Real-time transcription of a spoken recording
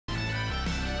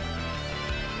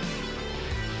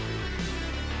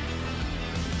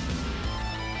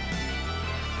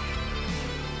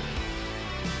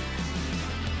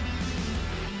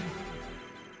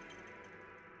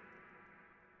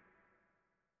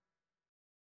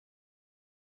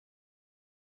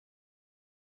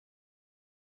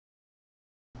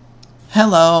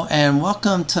Hello and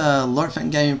welcome to Lord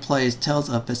Fenton Gaming plays Tales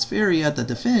of Vesperia, the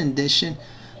Definitive Edition.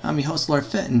 I'm your host, Lord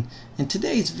Fenton. In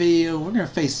today's video, we're going to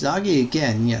face Zagi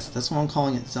again. Yes, that's what I'm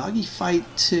calling it, Zagi Fight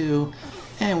 2.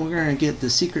 And we're going to get the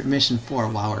secret mission 4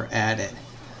 while we're at it.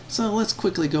 So let's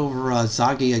quickly go over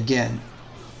Zagi again.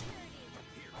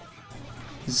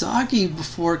 Zagi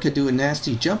before could do a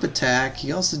nasty jump attack.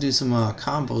 He also do some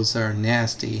combos that are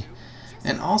nasty.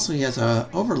 And also he has a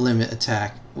over limit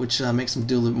attack, which makes him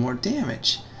do a little more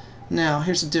damage. Now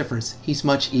here's the difference. He's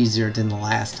much easier than the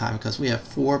last time because we have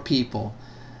 4 people.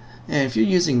 And if you're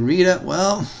using Rita,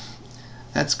 well,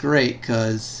 that's great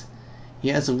because he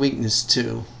has a weakness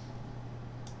too.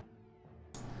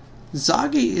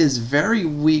 Zagi is very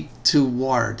weak to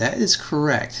water. That is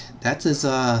correct. That's his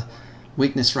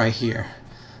weakness right here.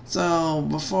 So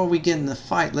before we get in the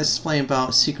fight, let's explain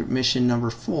about secret mission number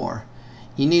 4.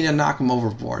 You need to knock him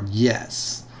overboard,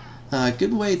 yes. A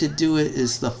good way to do it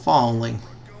is the following.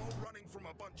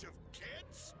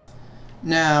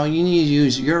 Now you need to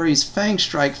use Yuri's Fang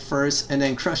Strike first and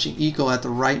then Crushing Eagle at the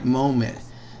right moment.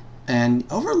 And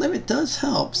over limit does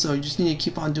help, so you just need to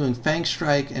keep on doing Fang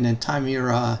Strike and then time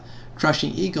your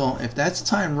Crushing Eagle. If that's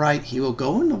timed right, he will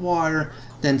go in the water,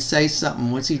 then say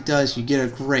something. Once he does, you get a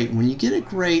great. When you get a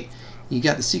great, you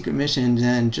got the secret mission and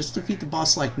then just defeat the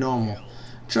boss like normal.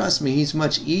 Trust me, he's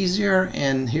much easier,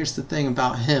 and here's the thing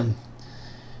about him.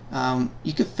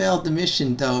 You could fail the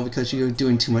mission though because you're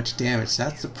doing too much damage.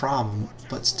 That's the problem.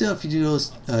 But still, if you do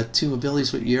those 2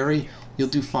 abilities with Yuri, you'll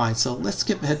do fine. So let's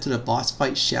skip ahead to the boss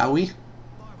fight, shall we?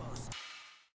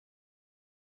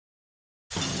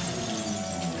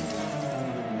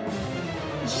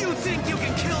 You think you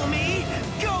can kill me?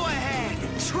 Go ahead,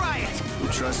 try it.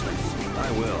 Trust me, I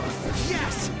will.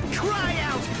 Yes, cry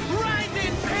out, writhe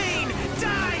in pain,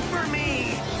 die for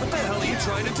me. What the hell are you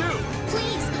trying to do?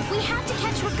 Please, we have to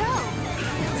catch Rico.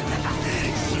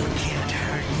 You can't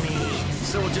hurt me.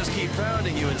 So we'll just keep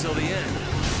pounding you until the end.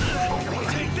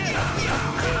 Take this.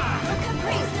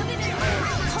 Caprice,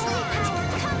 holy power,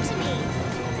 come to me.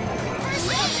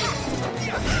 First test.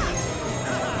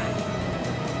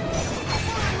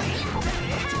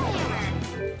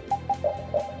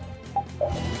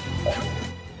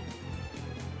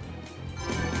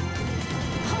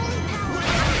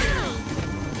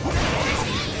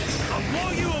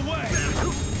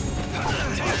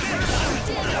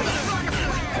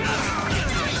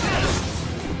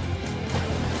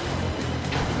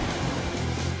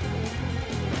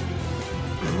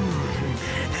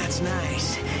 That's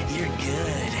nice. You're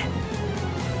good.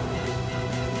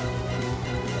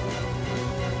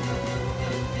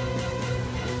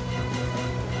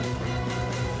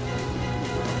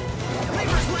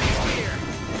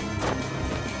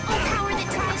 Power that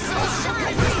drives so sharp.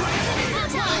 Holy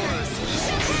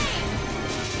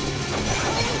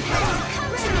power,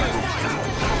 come to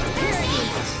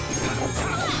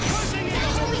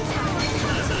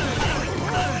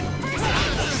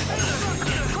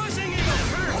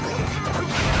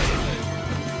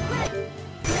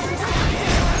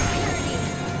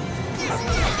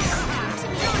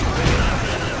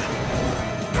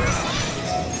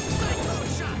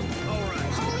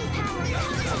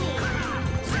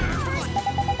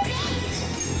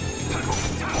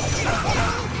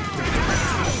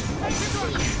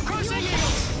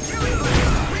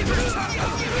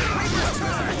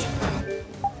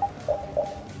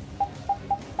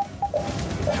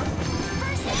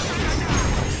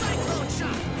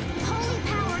Holy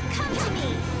power, come to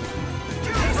me.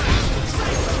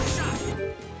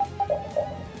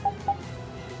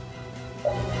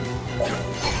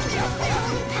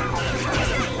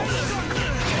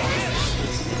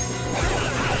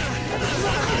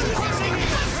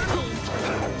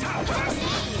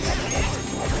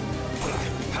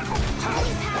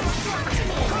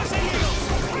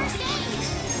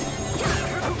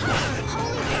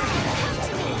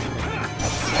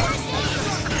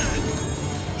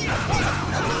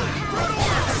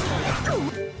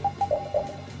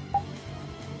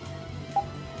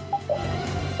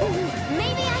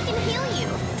 Maybe I can heal you.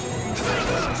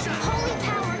 Holy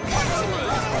power, come to me.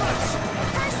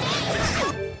 First aid.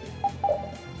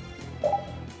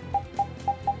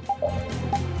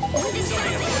 With this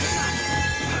holy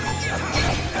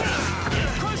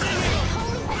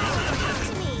power, come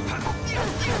to me.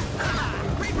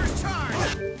 Reaper's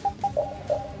charge.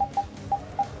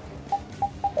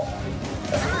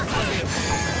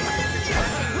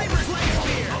 Reaper's light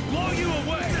spear. I'll blow you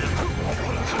away.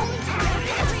 Holy power,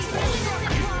 every innocent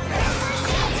water.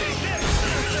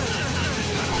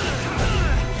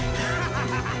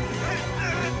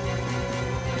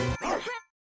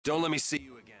 Don't let me see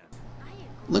you again. I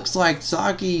Looks like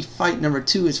Zagi Fight number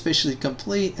 2 is officially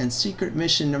complete, and secret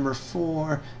mission number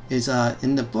 4 is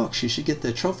in the books. You should get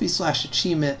the trophy /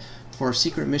 achievement for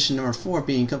secret mission number 4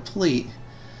 being complete.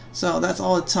 So that's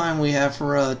all the time we have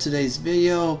for today's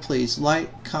video. Please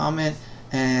like, comment,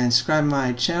 and subscribe to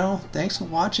my channel. Thanks for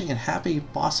watching, and happy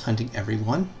boss hunting,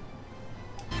 everyone.